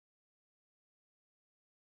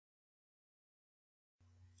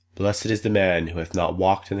Blessed is the man who hath not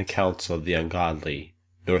walked in the counsel of the ungodly,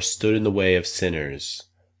 nor stood in the way of sinners,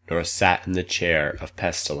 nor sat in the chair of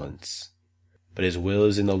pestilence. But his will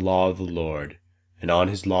is in the law of the Lord, and on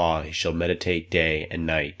his law he shall meditate day and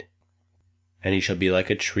night. And he shall be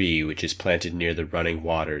like a tree which is planted near the running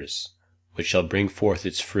waters, which shall bring forth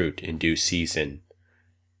its fruit in due season.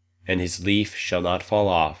 And his leaf shall not fall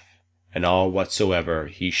off, and all whatsoever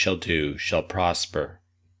he shall do shall prosper.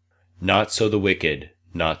 Not so the wicked,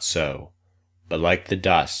 not so, but like the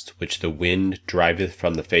dust which the wind driveth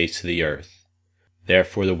from the face of the earth.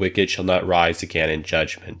 Therefore the wicked shall not rise again in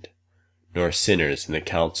judgment, nor sinners in the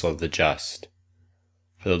counsel of the just.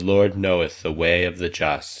 For the Lord knoweth the way of the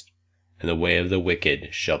just, and the way of the wicked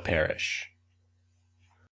shall perish.